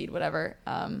ball speed, whatever?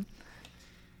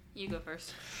 You go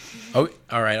first. Oh,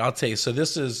 all right. I'll tell you. So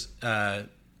this is,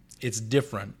 it's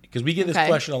different because we get this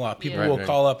question a lot. People will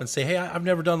call up and say, hey, I've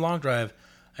never done long drive.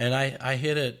 And I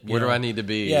hit it. Where do I need to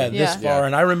be? This far. Yeah.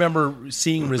 And I remember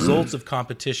seeing results of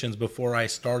competitions before I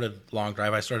started long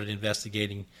drive. I started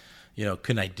investigating,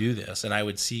 can I do this? And I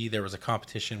would see there was a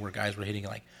competition where guys were hitting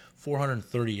like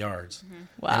 430 yards.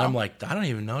 Wow. And I'm like, I don't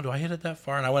even know. Do I hit it that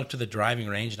far? And I went up to the driving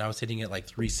range and I was hitting it like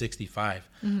 365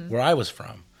 where I was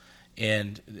from.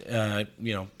 And,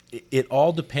 it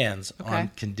all depends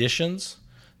on conditions.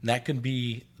 And that can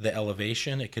be the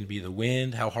elevation. It can be the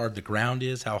wind, how hard the ground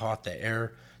is, how hot the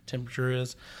air temperature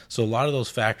is. So a lot of those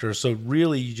factors. So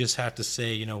really you just have to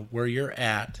say, where you're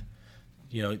at,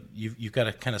 you've got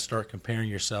to kind of start comparing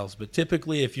yourselves. But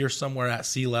typically if you're somewhere at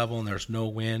sea level and there's no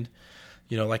wind,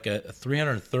 like a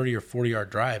 330 or 40 yard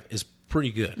drive is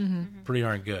pretty good, pretty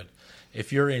darn good.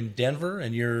 If you're in Denver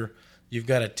and you've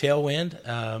got a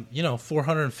tailwind,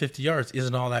 450 yards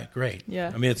isn't all that great.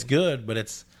 Yeah. I mean, it's good, but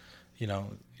it's,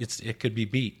 it could be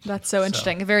beat. That's so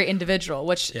interesting. Very individual,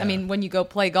 which, I mean, when you go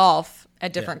play golf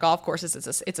at different golf courses,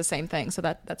 it's the same thing. So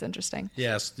that's interesting.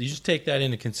 Yes. You just take that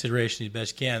into consideration as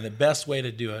best you can. The best way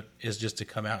to do it is just to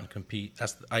come out and compete.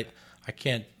 I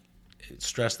can't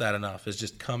stress that enough, is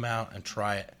just come out and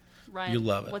try it. Ryan, You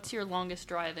love it. What's your longest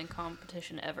drive in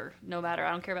competition ever? No matter,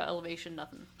 I don't care about elevation,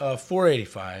 nothing.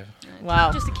 485.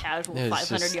 Wow. Just a casual It's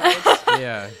 500 just- yards.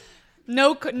 Yeah.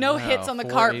 No Wow, hits on the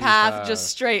cart path, 485. just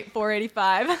straight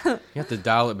 485. You have to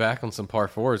dial it back on some par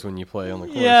fours when you play on the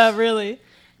course. Yeah, really.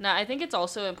 No, I think it's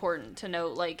also important to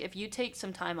note, like, if you take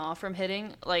some time off from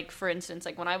hitting, like, for instance,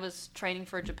 like, when I was training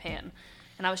for Japan,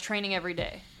 and I was training every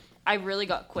day, I really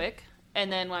got quick.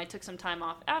 And then when I took some time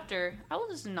off after, I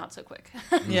was not so quick.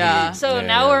 Yeah. So Yeah,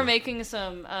 now yeah. we're making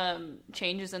some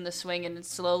changes in the swing, and it's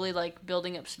slowly, like,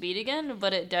 building up speed again.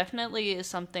 But it definitely is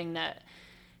something that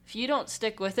if you don't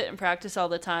stick with it and practice all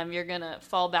the time, you're going to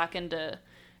fall back into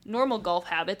normal golf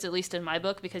habits, at least in my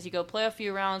book, because you go play a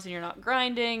few rounds and you're not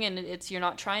grinding, and you're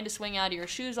not trying to swing out of your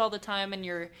shoes all the time, and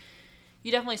you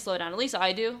definitely slow down. At least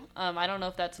I do. I don't know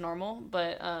if that's normal,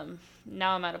 but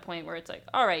now I'm at a point where it's like,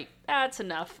 all right, that's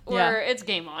enough, or Yeah. it's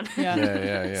game on. Yeah.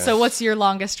 Yeah. So what's your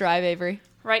longest drive, Avery?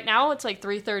 Right now it's like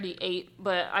 338,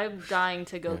 but I'm dying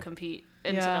to go compete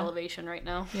in some Yeah. elevation right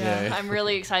now. Yeah. I'm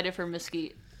really excited for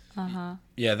Mesquite.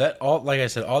 Yeah, like I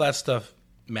said, all that stuff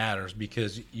matters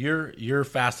because you're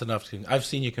fast enough to. I've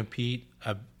seen you compete.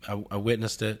 I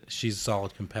witnessed it. She's a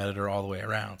solid competitor all the way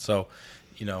around. So,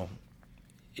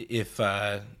 if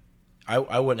I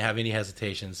wouldn't have any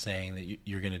hesitation saying that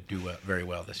you're going to do very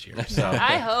well this year. So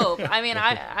I hope. I mean,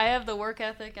 I have the work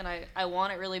ethic, and I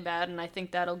want it really bad, and I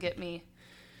think that'll get me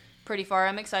pretty far.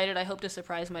 I'm excited. I hope to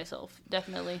surprise myself,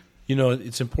 definitely.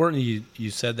 it's important you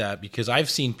said that because I've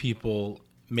seen people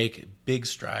make big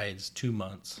strides 2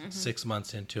 months, 6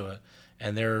 months into it,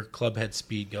 and their club head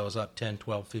speed goes up 10,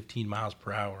 12, 15 miles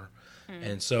per hour.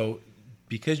 And so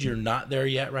because you're not there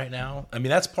yet right now, I mean,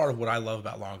 that's part of what I love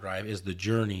about long drive is the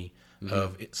journey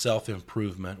of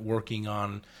self-improvement, working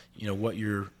on, what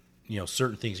your,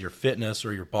 certain things, your fitness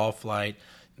or your ball flight,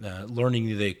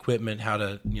 learning the equipment, how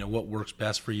to, what works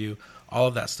best for you. All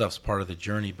of that stuff's part of the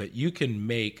journey, but you can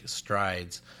make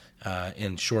strides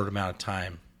in short amount of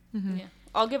time. Yeah.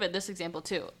 I'll give it this example,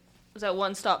 too. I was at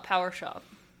One Stop Power Shop,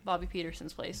 Bobby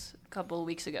Peterson's place, a couple of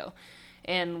weeks ago.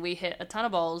 And we hit a ton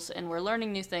of balls, and we're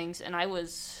learning new things. And I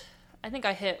think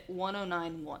I hit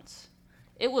 109 once.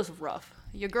 It was rough.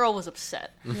 Your girl was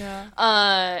upset. Yeah.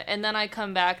 And then I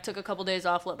come back, took a couple days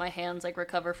off, let my hands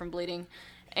recover from bleeding,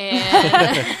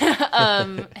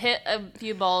 and hit a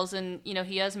few balls. And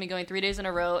he has me going 3 days in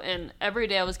a row, and every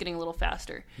day I was getting a little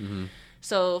faster. Mm-hmm.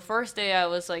 So first day I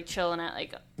was chilling at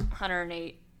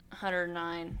 108,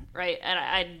 109, right?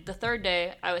 And the third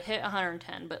day I would hit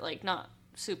 110, but not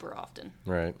super often.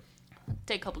 Right.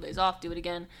 Take a couple days off, do it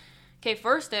again. Okay,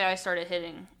 first day I started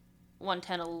hitting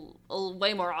 110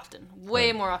 way more often,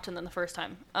 more often than the first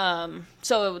time.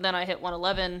 So then I hit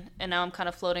 111, and now I'm kind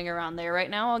of floating around there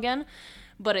right now again.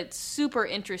 But it's super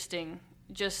interesting.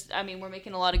 We're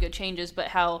making a lot of good changes, but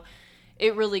how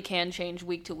it really can change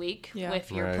week to week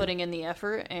if you're putting in the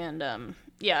effort. And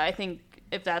I think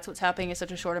if that's what's happening in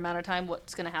such a short amount of time,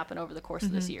 what's going to happen over the course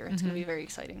of this year? It's going to be very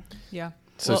exciting. Yeah.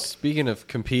 So speaking of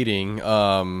competing,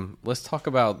 let's talk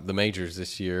about the majors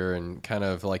this year and kind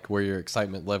of where your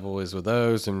excitement level is with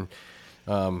those. And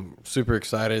super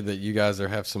excited that you guys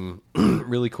have some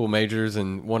really cool majors,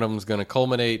 and one of them is going to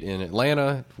culminate in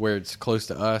Atlanta, where it's close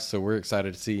to us. So we're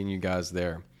excited to seeing you guys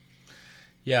there.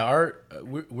 Yeah,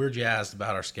 we're jazzed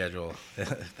about our schedule.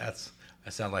 I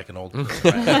sound like an old girl,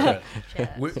 right?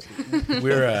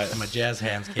 we're my jazz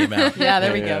hands came out. Yeah,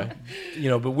 there we go.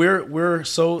 But we're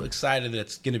so excited that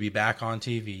it's going to be back on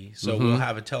TV. So we'll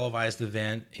have a televised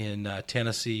event in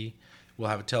Tennessee. We'll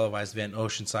have a televised event in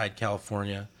Oceanside,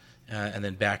 California, and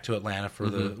then back to Atlanta for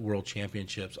the World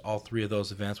Championships. All three of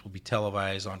those events will be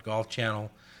televised on Golf Channel.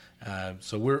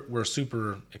 So we're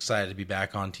super excited to be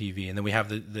back on TV, and then we have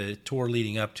the tour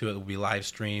leading up to it will be live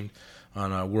streamed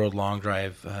on a World Long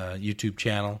Drive YouTube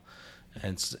channel,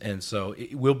 and so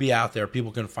we'll be out there.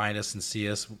 People can find us and see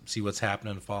what's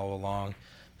happening, and follow along.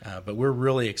 But we're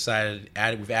really excited.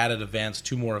 We've added events,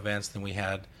 2 more events than we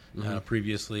had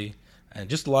previously, and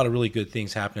just a lot of really good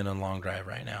things happening on Long Drive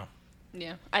right now.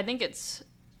 Yeah, I think it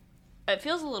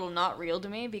feels a little not real to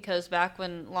me because back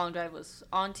when Long Drive was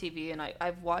on TV, and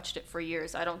I've watched it for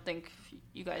years, I don't think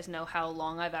you guys know how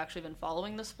long I've actually been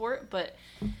following the sport, but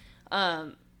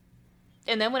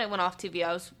and then when it went off TV,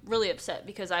 I was really upset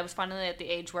because I was finally at the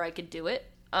age where I could do it,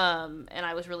 and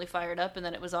I was really fired up, and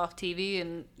then it was off TV,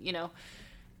 and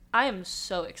I am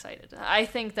so excited. I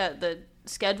think that the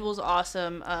schedule's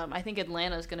awesome. I think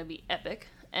Atlanta is going to be epic,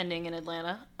 ending in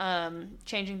Atlanta,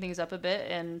 changing things up a bit,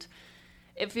 and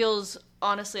it feels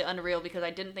honestly unreal because I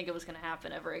didn't think it was going to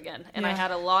happen ever again. And I had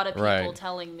a lot of people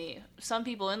telling me, some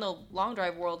people in the long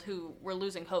drive world who were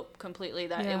losing hope completely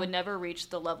that it would never reach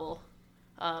the level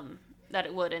that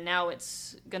it would. And now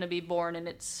it's going to be born, and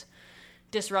it's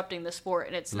disrupting the sport,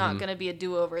 and it's not going to be a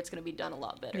do-over. It's going to be done a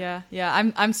lot better.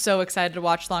 Yeah. I'm so excited to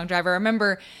watch Long Drive. I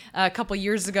remember a couple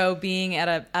years ago being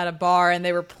at a bar and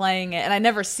they were playing it, and I'd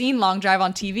never seen Long Drive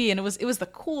on TV, and it was the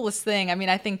coolest thing. I mean,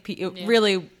 I think it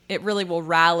really will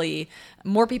rally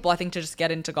more people, I think, to just get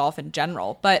into golf in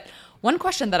general. But one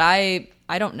question that I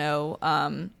don't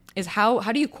know is how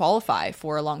do you qualify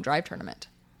for a Long Drive tournament?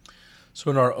 So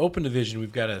in our open division,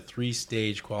 we've got a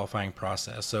 3-stage qualifying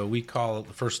process. So we call it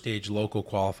the first stage local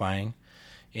qualifying,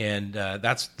 and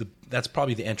that's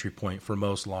probably the entry point for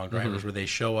most long drivers, where they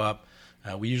show up.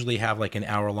 We usually have like an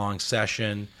hour-long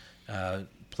session.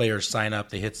 Players sign up.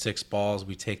 They hit 6 balls.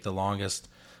 We take the longest.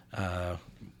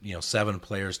 7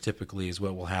 players typically is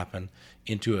what will happen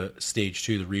into a stage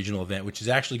 2, the regional event, which is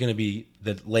actually going to be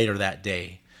later that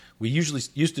day. We usually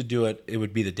used to do it. It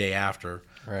would be the day after.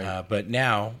 Right. But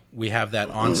now we have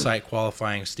that on-site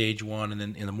qualifying stage 1, and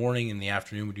then in the morning and the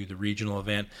afternoon we do the regional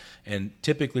event. And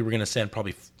typically we're going to send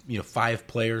probably 5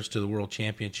 players to the World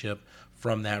Championship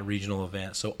from that regional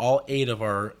event. So all 8 of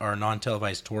our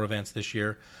non-televised tour events this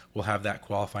year will have that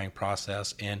qualifying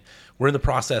process. And we're in the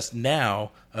process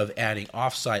now of adding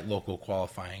off-site local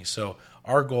qualifying. So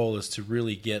our goal is to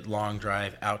really get Long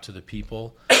Drive out to the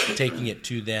people, taking it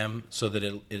to them so that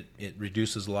it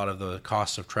reduces a lot of the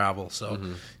cost of travel. So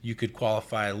you could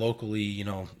qualify locally,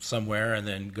 somewhere, and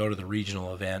then go to the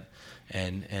regional event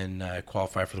and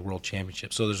qualify for the World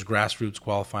Championship. So there's grassroots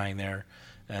qualifying there.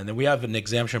 And then we have an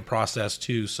exemption process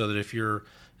too, so that if you're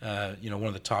one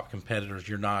of the top competitors,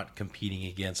 you're not competing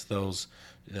against those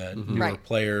newer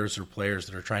players or players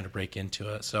that are trying to break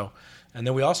into it. So, and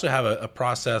then we also have a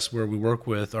process where we work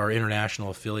with our international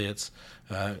affiliates,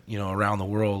 around the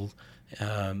world.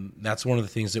 That's one of the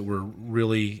things that we're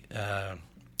really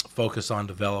focused on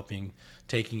developing,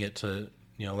 taking it to,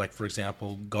 like for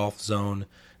example, Golf Zone,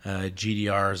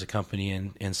 GDR is a company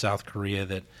in South Korea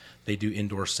that they do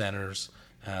indoor centers.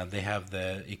 They have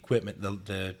the equipment,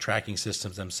 the tracking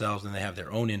systems themselves, and they have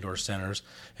their own indoor centers.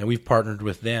 And we've partnered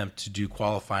with them to do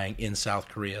qualifying in South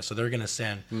Korea. So they're going to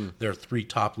send their 3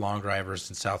 top long drivers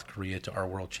in South Korea to our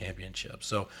World Championship.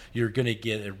 So you're going to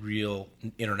get a real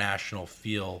international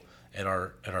feel at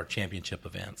our championship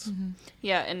events.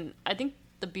 Yeah, and I think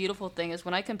the beautiful thing is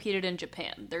when I competed in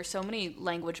Japan, there's so many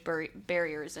language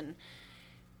barriers, and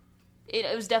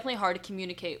it was definitely hard to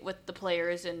communicate with the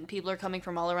players, and people are coming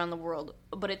from all around the world.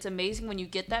 But it's amazing when you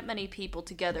get that many people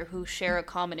together who share a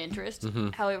common interest,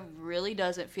 how it really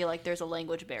doesn't feel like there's a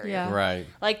language barrier. Yeah. Right.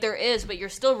 Like there is, but you're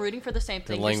still rooting for the same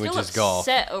thing. language you're is still golf.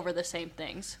 upset over the same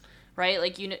things, right?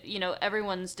 Like,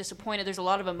 everyone's disappointed. There's a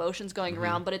lot of emotions going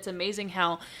around, but it's amazing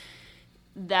how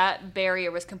that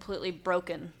barrier was completely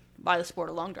broken by the sport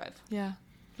of long drive. Yeah,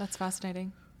 that's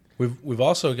fascinating. We've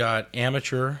also got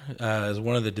amateur as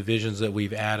one of the divisions that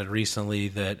we've added recently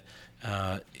that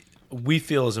we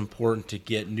feel is important to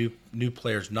get new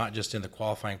players, not just in the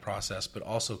qualifying process, but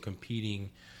also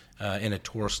competing in a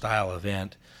tour style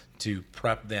event to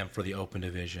prep them for the open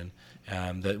division.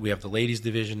 That we have the ladies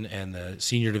division and the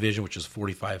senior division, which is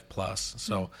 45 plus.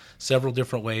 So several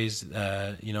different ways.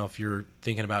 If you're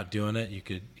thinking about doing it, you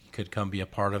could come be a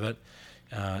part of it.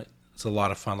 It's a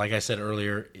lot of fun. Like I said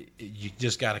earlier, you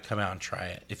just got to come out and try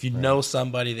it. If you know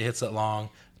somebody that hits it long,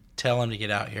 tell them to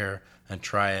get out here and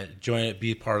try it. Join it.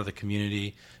 Be part of the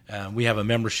community. We have a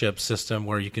membership system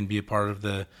where you can be a part of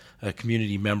the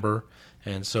community member.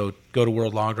 And so go to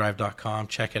worldlongdrive.com,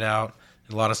 check it out.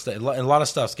 A lot of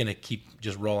stuff's going to keep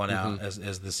just rolling out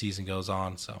as the season goes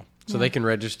on. So they can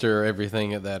register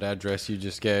everything at that address you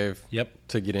just gave. Yep.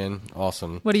 To get in.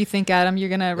 Awesome. What do you think, Adam? You're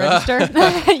going to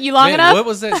register? You long enough? What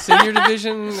was that senior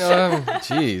division?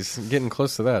 Jeez, getting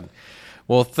close to that.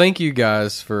 Well, thank you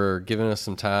guys for giving us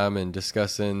some time and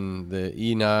discussing the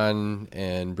E9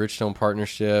 and Bridgestone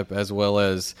partnership, as well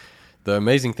as the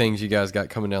amazing things you guys got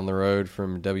coming down the road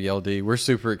from WLD. We're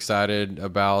super excited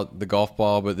about the golf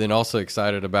ball, but then also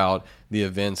excited about the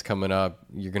events coming up.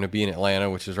 You're going to be in Atlanta,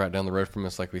 which is right down the road from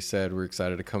us, like we said. We're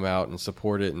excited to come out and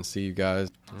support it and see you guys.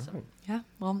 Awesome. Yeah.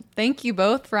 Well, thank you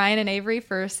both, Ryan and Avery,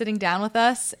 for sitting down with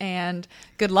us, and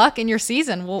good luck in your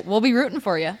season. We'll be rooting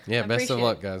for you. Yeah, best of appreciate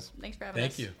luck, it. guys. Thanks for having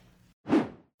us. thank you.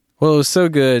 Well, it was so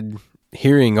good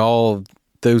hearing all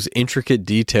those intricate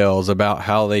details about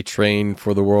how they train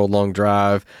for the World Long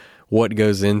Drive, what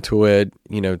goes into it,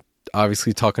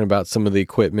 obviously talking about some of the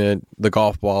equipment, the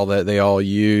golf ball that they all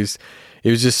use. It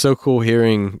was just so cool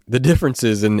hearing the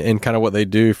differences and kind of what they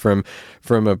do from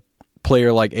a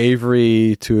player like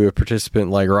Avery to a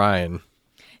participant like Ryan.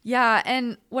 Yeah,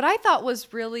 and what I thought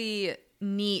was really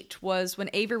neat was when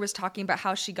Avery was talking about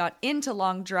how she got into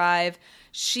long drive,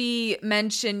 she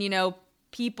mentioned,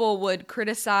 people would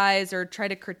criticize or try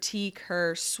to critique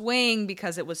her swing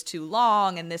because it was too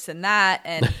long and this and that.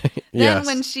 And then Yes.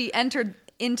 when she entered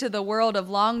into the world of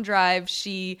long drive,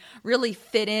 she really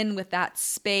fit in with that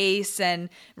space. And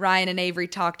Ryan and Avery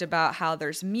talked about how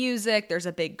there's music, there's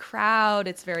a big crowd,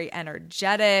 it's very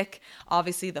energetic.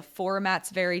 Obviously, the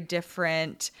format's very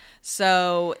different.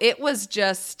 So it was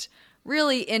just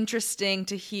really interesting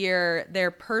to hear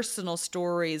their personal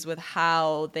stories with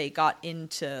how they got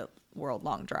into World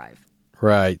Long Drive.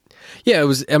 Right. Yeah, it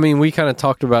was, we kind of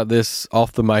talked about this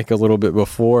off the mic a little bit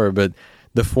before, but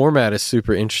the format is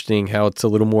super interesting, how it's a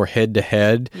little more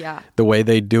head-to-head. Yeah. The way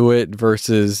they do it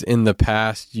versus in the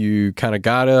past, you kind of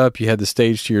got up, you had the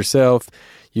stage to yourself,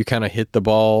 you kind of hit the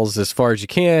balls as far as you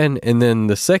can, and then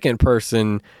the second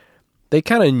person, they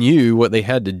kind of knew what they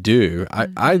had to do.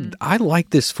 I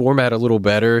like this format a little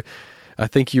better. I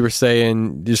think you were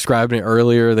describing it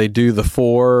earlier, they do the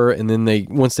 4, and then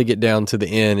once they get down to the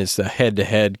end, it's a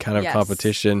head-to-head kind of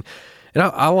competition. And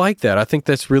I like that. I think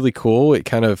that's really cool. It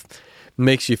kind of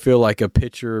makes you feel like a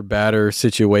pitcher-batter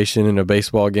situation in a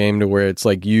baseball game, to where it's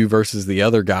like you versus the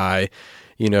other guy,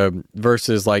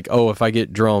 versus like, oh, if I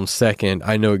get drawn second,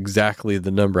 I know exactly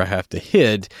the number I have to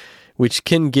hit, which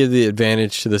can give the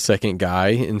advantage to the second guy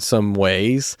in some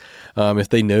ways, if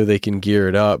they know they can gear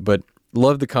it up. But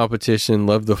love the competition,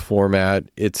 love the format.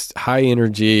 It's high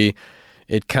energy.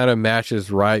 It kind of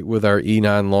matches right with our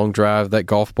E9 long drive. That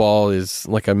golf ball is,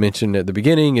 like I mentioned at the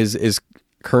beginning, is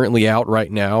currently out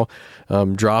right now.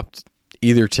 Dropped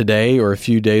either today or a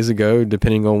few days ago,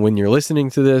 depending on when you're listening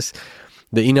to this.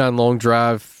 The E9 long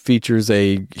drive features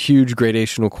a huge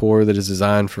gradational core that is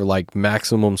designed for like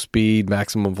maximum speed,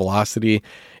 maximum velocity.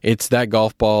 It's that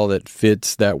golf ball that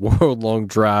fits that World Long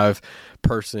Drive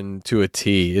person to a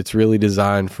T. It's really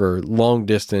designed for long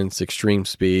distance, extreme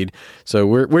speed. So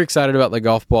we're excited about the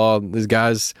golf ball. These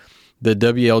guys, the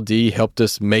WLD, helped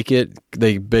us make it.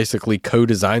 They basically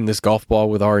co-designed this golf ball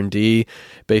with R&D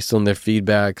based on their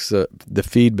feedbacks, the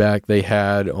feedback they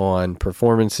had on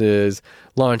performances,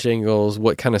 launch angles,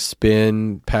 what kind of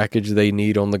spin package they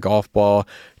need on the golf ball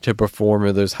to perform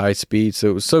at those high speeds. So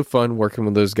it was so fun working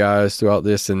with those guys throughout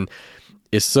this, and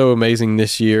it's so amazing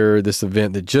this year, this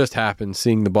event that just happened,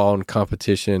 seeing the ball in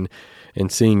competition and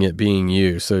seeing it being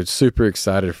used. So it's super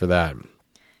excited for that.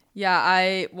 Yeah,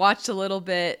 I watched a little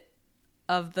bit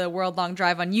of the World Long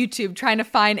Drive on YouTube trying to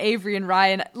find Avery and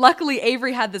Ryan. Luckily,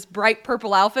 Avery had this bright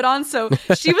purple outfit on, so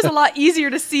she was a lot easier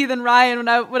to see than Ryan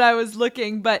when I was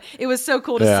looking. But it was so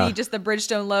cool to see just the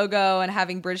Bridgestone logo and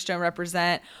having Bridgestone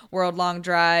represent World Long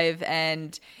Drive.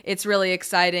 And it's really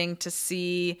exciting to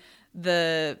see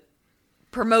the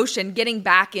promotion getting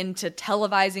back into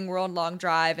televising World Long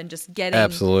Drive and just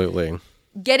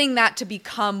getting that to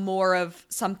become more of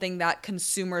something that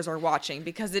consumers are watching,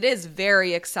 because it is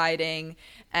very exciting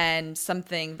and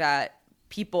something that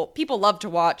people love to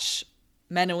watch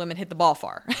men and women hit the ball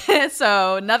far.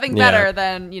 So nothing better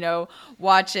than,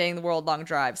 watching the World Long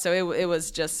Drive. So it was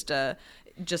just a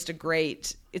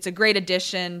great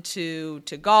addition to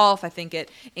golf. I think it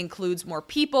includes more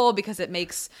people because it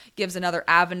gives another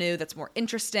avenue that's more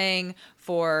interesting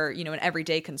for, an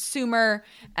everyday consumer,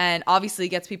 and obviously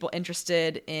gets people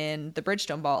interested in the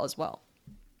Bridgestone ball as well.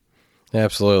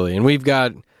 Absolutely. And we've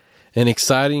got an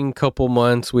exciting couple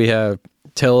months. We have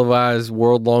televised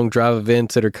World Long Drive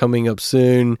events that are coming up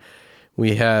soon.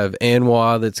 We have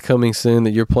ANWA that's coming soon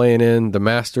that you're playing in. The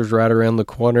Masters right around the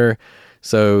corner.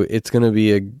 So it's going to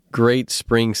be a great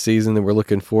spring season that we're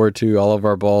looking forward to. All of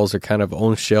our balls are kind of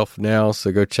on shelf now,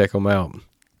 so go check them out.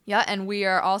 Yeah, and we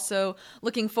are also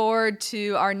looking forward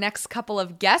to our next couple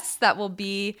of guests that will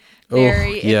be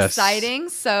very exciting.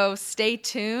 So stay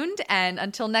tuned, and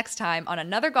until next time on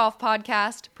another golf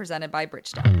podcast presented by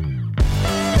Bridgestone.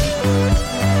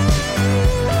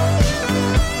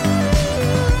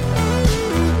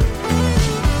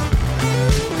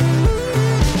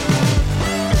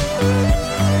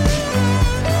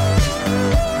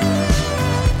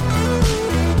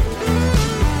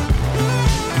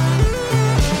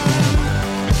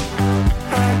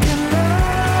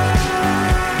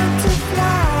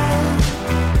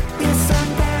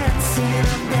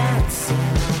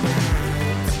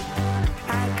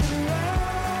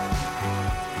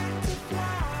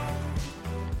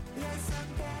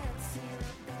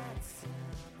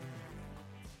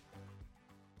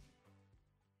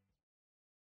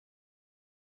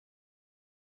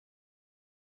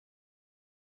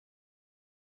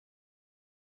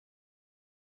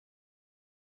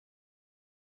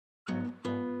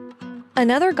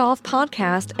 Another Golf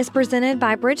podcast is presented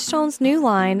by Bridgestone's new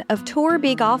line of Tour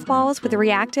B golf balls with a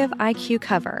Reactive IQ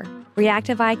cover.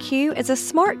 Reactive IQ is a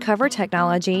smart cover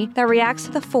technology that reacts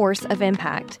to the force of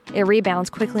impact. It rebounds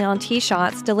quickly on tee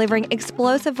shots, delivering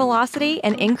explosive velocity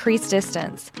and increased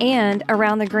distance. And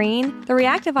around the green, the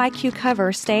Reactive IQ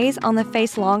cover stays on the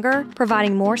face longer,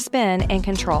 providing more spin and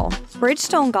control.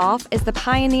 Bridgestone Golf is the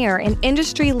pioneer and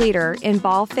industry leader in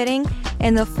ball fitting,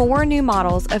 and the 4 new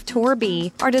models of Tour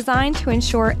B are designed to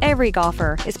ensure every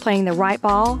golfer is playing the right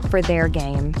ball for their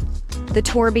game. The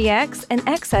Tour BX and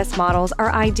XS models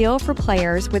are ideal for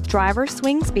players with driver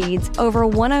swing speeds over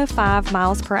 105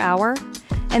 miles per hour,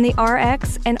 and the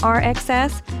RX and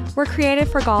RXS were created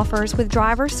for golfers with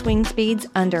driver swing speeds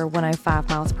under 105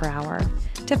 miles per hour.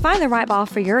 To find the right ball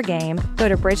for your game, go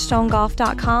to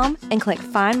bridgestonegolf.com and click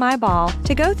Find My Ball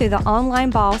to go through the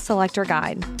online ball selector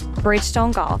guide.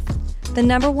 Bridgestone Golf, the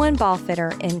 #1 ball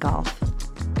fitter in golf.